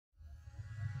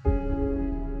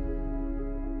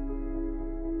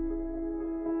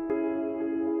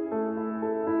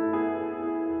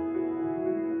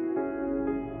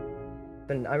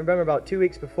happened. I remember about 2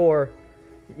 weeks before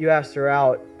you asked her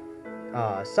out,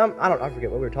 I forget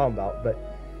what we were talking about, but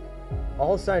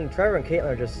all of a sudden Trevor and Kaitlyn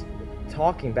are just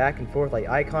talking back and forth, like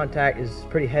eye contact is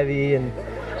pretty heavy, and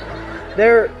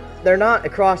they're not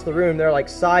across the room, they're like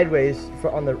sideways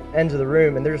on the ends of the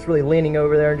room, and they're just really leaning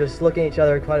over there and just looking at each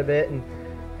other quite a bit,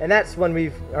 and that's when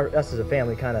us as a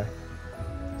family kind of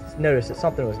noticed that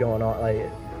something was going on. Like,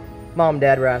 Mom and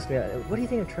Dad were asking me, what do you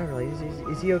think of Trevor?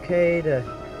 Like, is he okay to,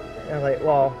 and I was like,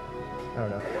 well, I don't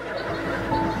know.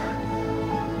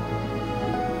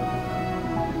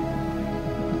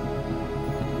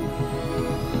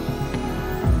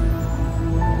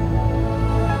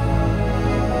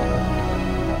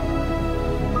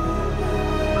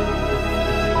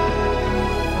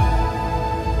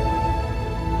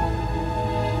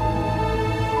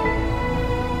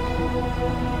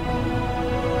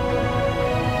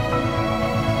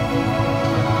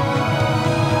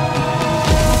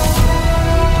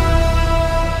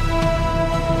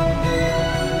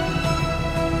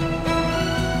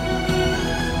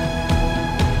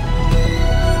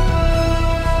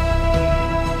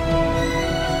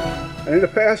 And in the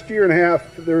past year and a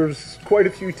half, there's quite a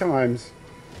few times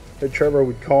that Trevor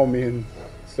would call me and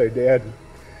say, Dad,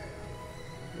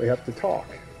 we have to talk.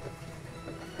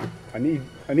 I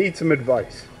need some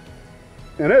advice.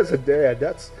 And as a dad,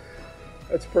 that's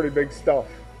pretty big stuff.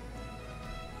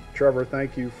 Trevor,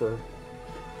 thank you for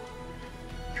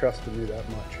trusting me that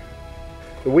much.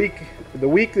 The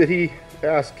week that he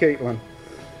asked Kaitlyn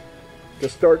to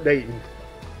start dating,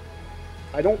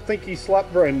 I don't think he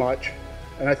slept very much.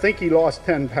 And I think he lost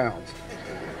 10 pounds.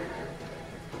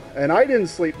 And I didn't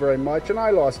sleep very much, and I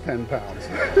lost 10 pounds.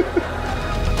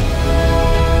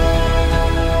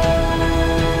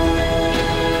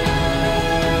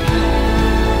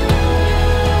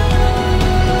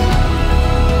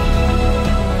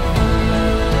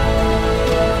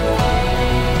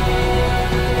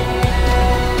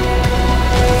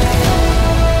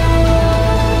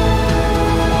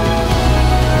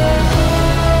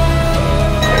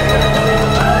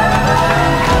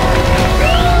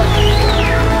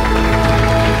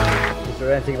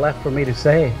 Anything left for me to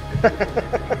say?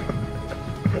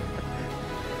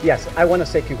 Yes, I want to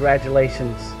say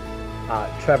congratulations,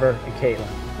 Trevor and Kaitlyn.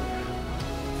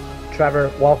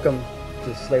 Trevor, welcome to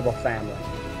the Slagle family.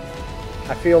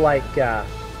 I feel like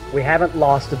we haven't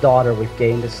lost a daughter, we've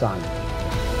gained a son.